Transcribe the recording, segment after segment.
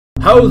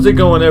How's it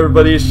going,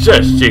 everybody? It's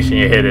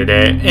JustJeshingYouu here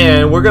today,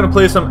 and we're gonna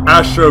play some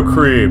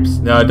Astrocreeps.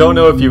 Now, I don't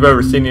know if you've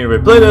ever seen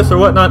anybody play this or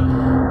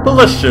whatnot, but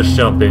let's just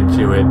jump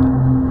into it.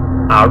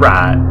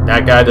 Alright,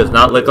 that guy does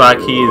not look like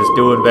he is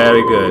doing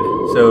very good.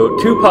 So,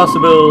 two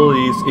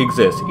possibilities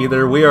exist.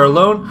 Either we are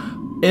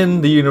alone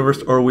in the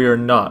universe, or we are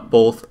not.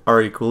 Both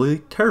are equally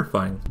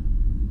terrifying.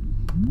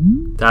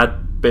 That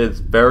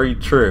is very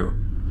true.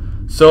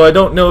 So, I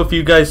don't know if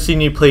you guys seen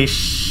me play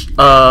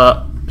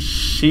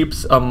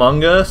Sheeps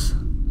Among Us.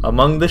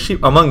 Among the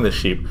sheep,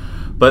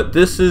 but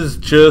this is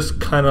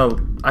just kind of,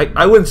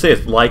 I wouldn't say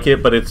it's like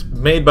it, but it's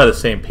made by the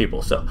same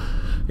people. So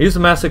use the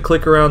mouse to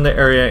click around the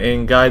area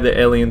and guide the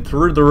alien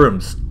through the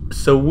rooms.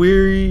 So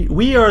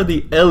we are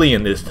the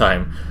alien this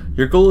time.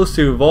 Your goal is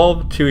to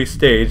evolve to a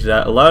stage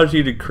that allows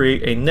you to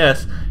create a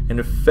nest and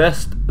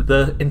infest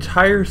the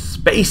entire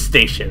space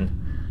station.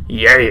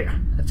 Yeah,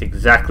 that's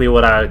exactly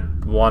what I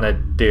want to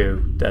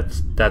do.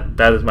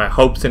 That is my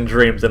hopes and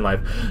dreams in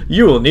life.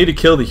 You will need to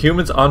kill the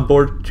humans on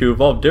board to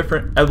evolve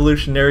different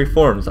evolutionary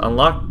forms.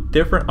 Unlock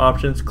different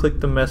options.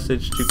 Click the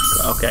message to...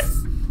 Okay.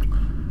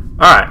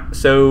 Alright,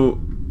 so...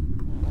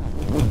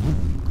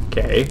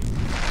 Okay.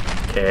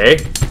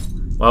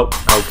 Well,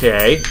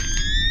 okay.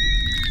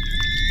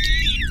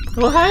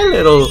 Well, hi,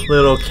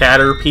 little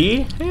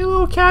Caterpie. Hey,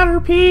 little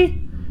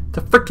Caterpie. It's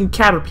a freaking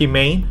Caterpie,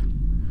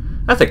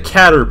 man. That's a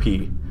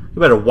Caterpie. You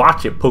better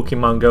watch it,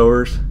 Pokemon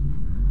goers.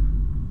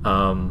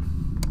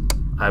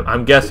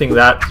 I'm guessing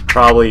that's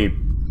probably...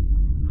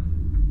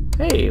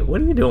 Hey,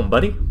 what are you doing,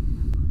 buddy?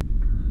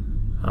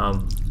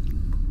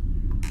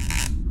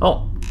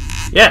 Oh,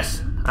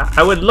 yes,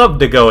 I would love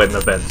to go in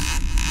the vents.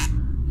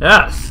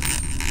 Yes.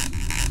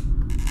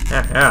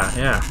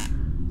 Yeah.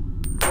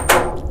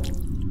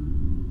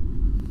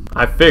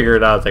 I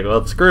figured, I was like,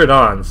 well, screw it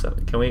on. So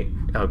can we...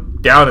 Oh,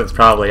 down it's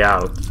probably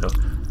out. So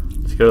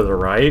let's go to the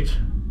right.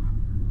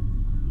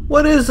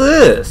 What is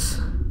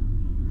this?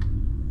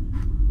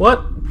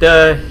 What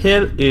the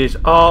hell is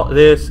all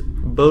this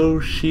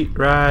bullshit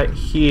right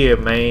here,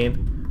 man?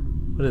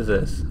 What is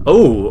this?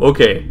 Oh,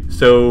 okay.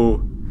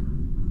 So,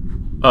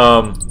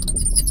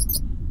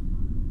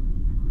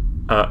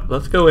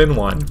 let's go in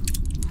one.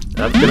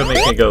 That's gonna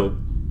make me go,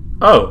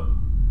 oh.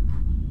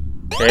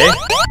 Okay.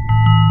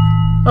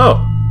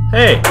 Oh,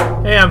 hey,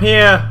 I'm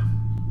here.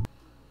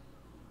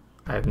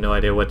 I have no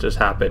idea what just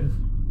happened.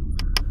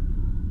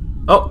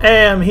 Oh,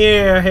 hey, I'm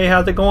here. Hey,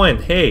 how's it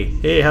going?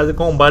 Hey, how's it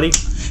going, buddy?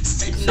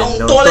 Sitting on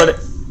the toilet.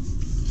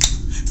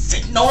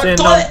 Sitting on the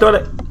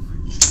toilet.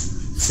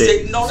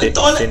 Sitting on the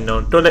toilet. Sitting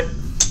on the toilet.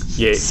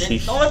 Yeah,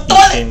 sitting on the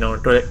toilet. Sitting on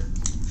the toilet.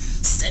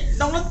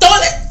 Sitting on the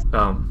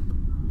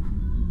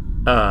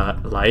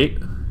toilet. Light?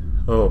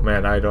 Oh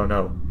man, I don't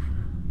know.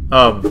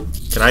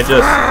 Can I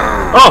just...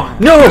 Oh,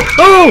 no!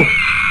 Oh!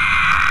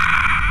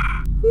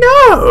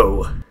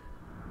 No!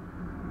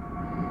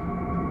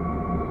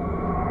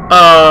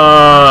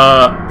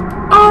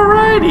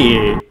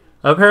 Alrighty.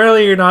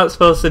 Apparently you're not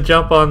supposed to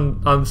jump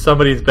on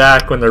somebody's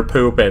back when they're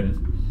pooping.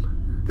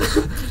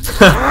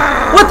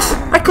 What?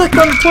 I clicked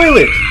on the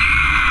toilet!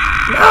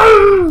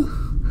 No!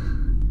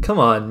 Come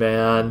on,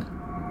 man.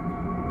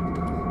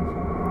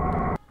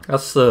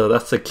 That's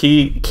the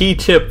key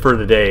tip for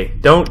today.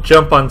 Don't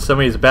jump on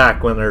somebody's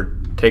back when they're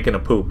taking a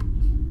poop.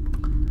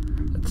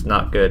 That's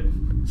not good.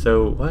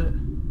 So, what?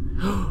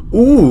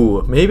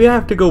 Ooh, maybe I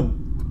have to go...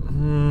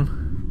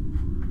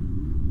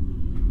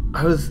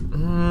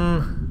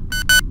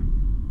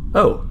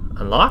 Oh,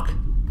 unlock?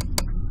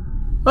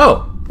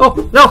 Oh,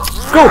 no,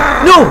 go!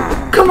 No!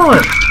 Come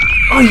on!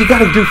 Oh, you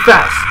gotta do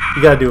fast.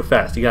 You gotta do it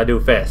fast.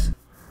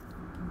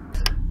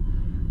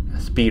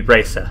 Speed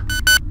racer.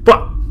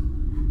 Bop!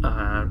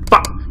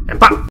 Bop! And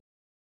bop!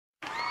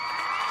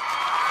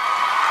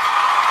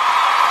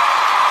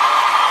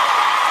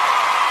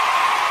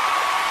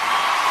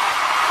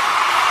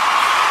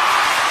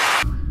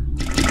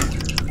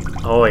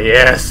 Oh,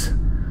 yes!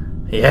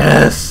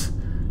 Yes!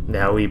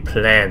 Now we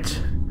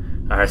plant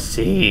our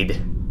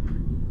seed.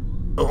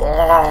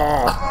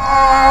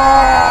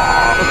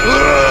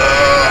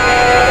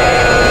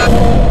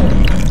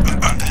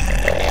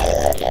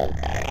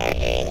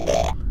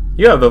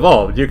 You have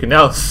evolved. You can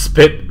now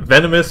spit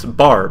venomous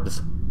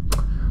barbs.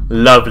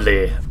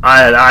 Lovely.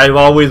 I've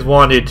always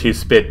wanted to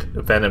spit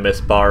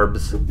venomous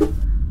barbs.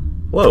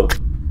 Whoa.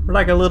 We're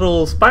like a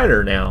little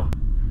spider now.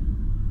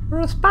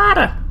 We're a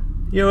spider.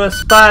 You're a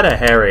spider,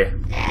 Harry.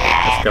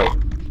 Let's go.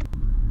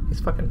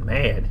 He's fucking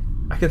mad.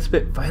 I can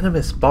spit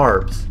venomous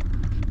barbs.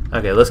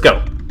 Okay, let's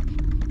go.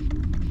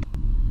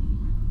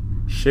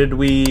 Should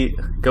we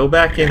go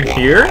back in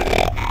here?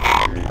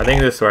 I think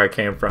this is where I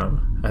came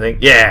from. I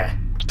think, yeah!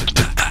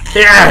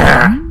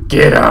 Yeah!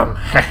 Get him!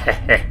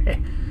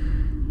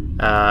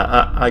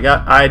 I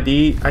got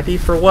ID. ID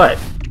for what?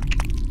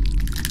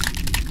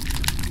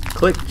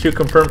 Click to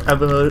confirm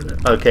evolution.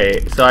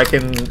 Okay, so I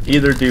can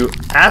either do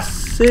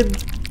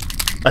acidic.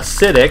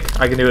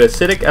 I can do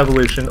acidic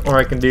evolution, or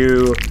I can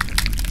do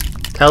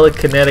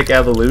telekinetic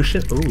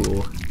evolution.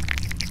 Ooh.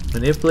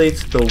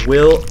 Manipulates the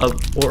will of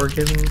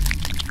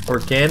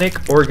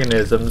organic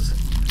organisms.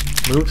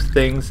 Moves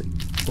things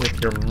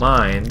with your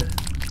mind.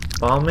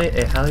 Vomit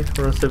a highly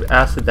corrosive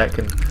acid that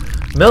can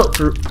melt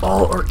through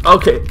all or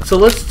okay, so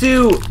let's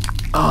do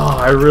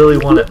I really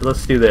want it.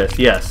 Let's do this.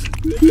 Yes.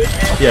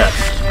 Yes.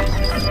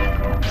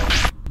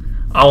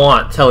 I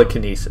want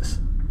telekinesis.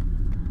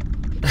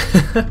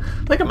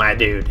 Look at my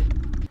dude.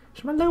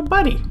 She's my little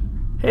buddy.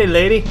 Hey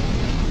lady.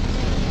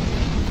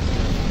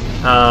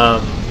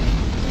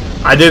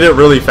 I did it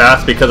really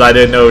fast because I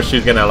didn't know she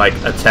was gonna like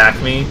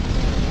attack me.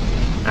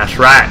 That's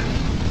right.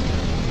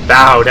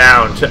 Bow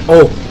down to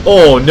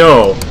oh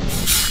no.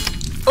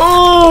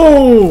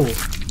 Oh!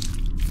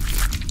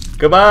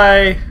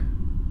 Goodbye.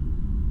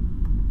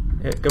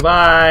 Yeah,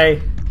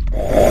 goodbye.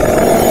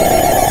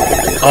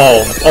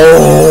 Oh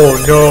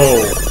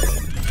no.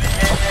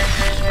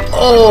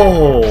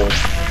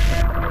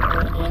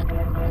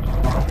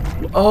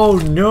 Oh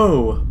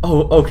no.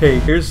 Oh, okay,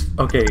 here's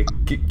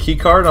key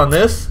card on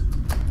this.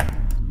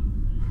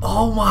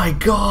 Oh my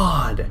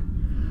god.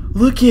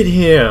 Look at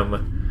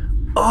him.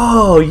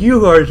 Oh,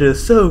 you are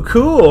just so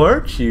cool,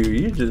 aren't you?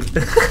 You just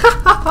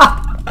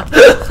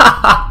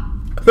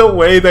the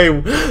way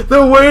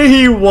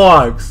he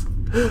walks.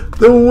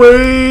 The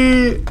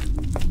way.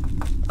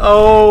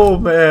 Oh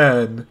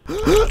man.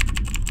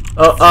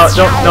 No.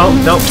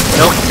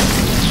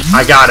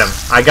 I got him.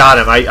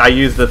 I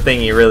used the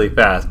thingy really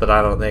fast, but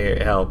I don't think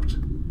it helped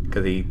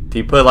because he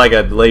put like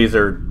a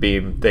laser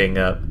beam thing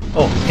up.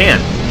 Oh,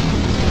 hand.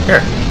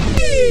 Here.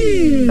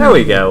 There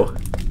we go.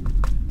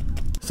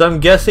 So I'm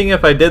guessing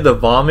if I did the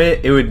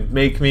vomit, it would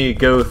make me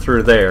go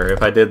through there.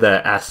 If I did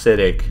the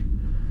acidic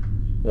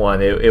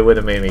one, it would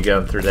have made me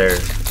go through there.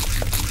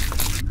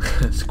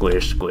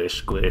 Squish, squish,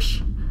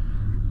 squish.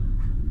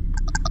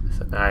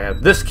 So now I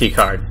have this key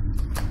card.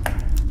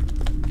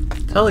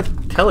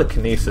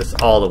 Telekinesis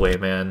all the way,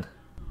 man.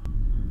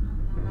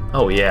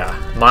 Oh yeah.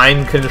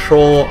 Mind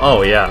control.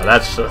 Oh yeah,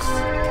 that's just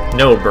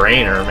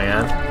no-brainer,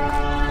 man.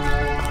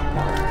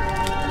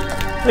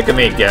 Look at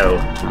me go.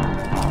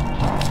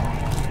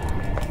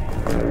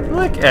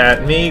 Look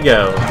at me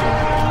go.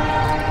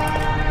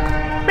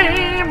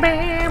 Bam,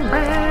 bam,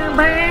 bam,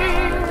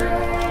 bam.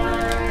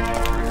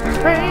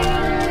 Bam.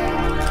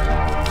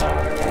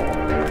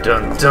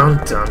 Dun dun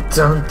dun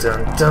dun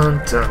dun dun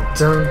dun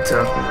dun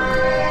dun.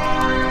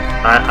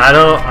 I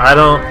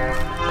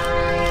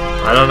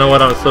don't know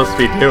what I'm supposed to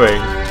be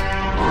doing.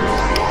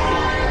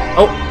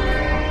 Oh!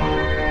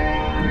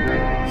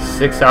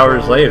 6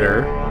 hours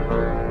later.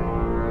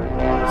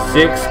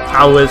 6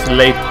 hours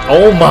late.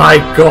 Oh my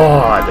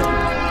god!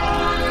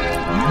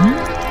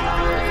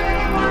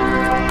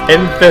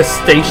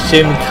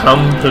 Infestation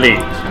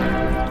complete.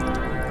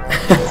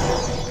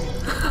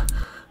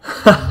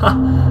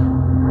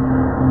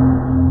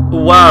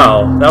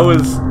 Wow, that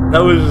was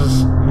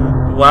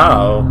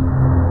wow.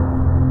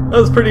 That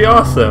was pretty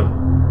awesome.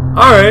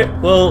 Alright,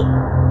 well,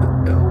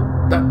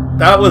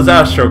 that was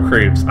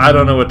Astrocreeps. I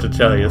don't know what to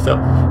tell you. So,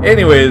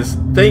 anyways,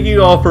 thank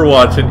you all for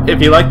watching.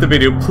 If you liked the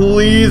video,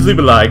 please leave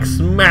a like.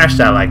 Smash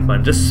that like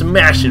button. Just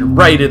smash it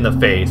right in the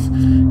face.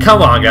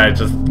 Come on, guys.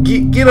 Just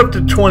get up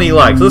to 20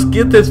 likes. Let's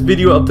get this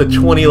video up to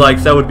 20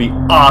 likes. That would be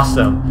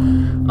awesome.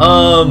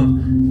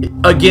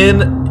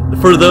 Again,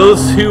 for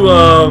those who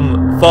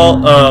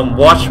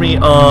watch me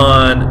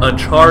on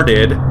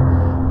Uncharted,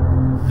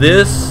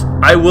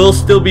 I will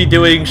still be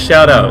doing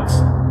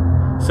shoutouts.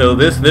 So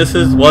this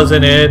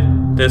wasn't it.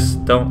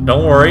 Don't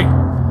worry.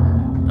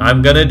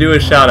 I'm gonna do a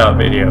shout out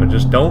video.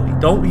 Just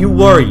don't you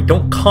worry.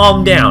 Don't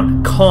calm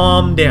down.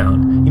 Calm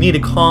down. You need to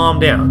calm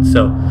down.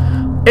 So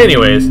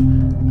anyways,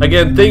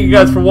 again, thank you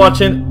guys for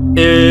watching.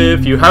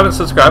 If you haven't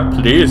subscribed,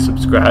 please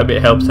subscribe.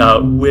 It helps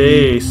out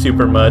way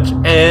super much.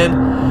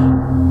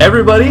 And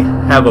everybody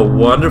have a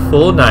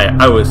wonderful night.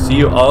 I will see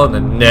you all in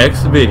the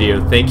next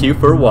video. Thank you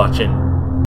for watching.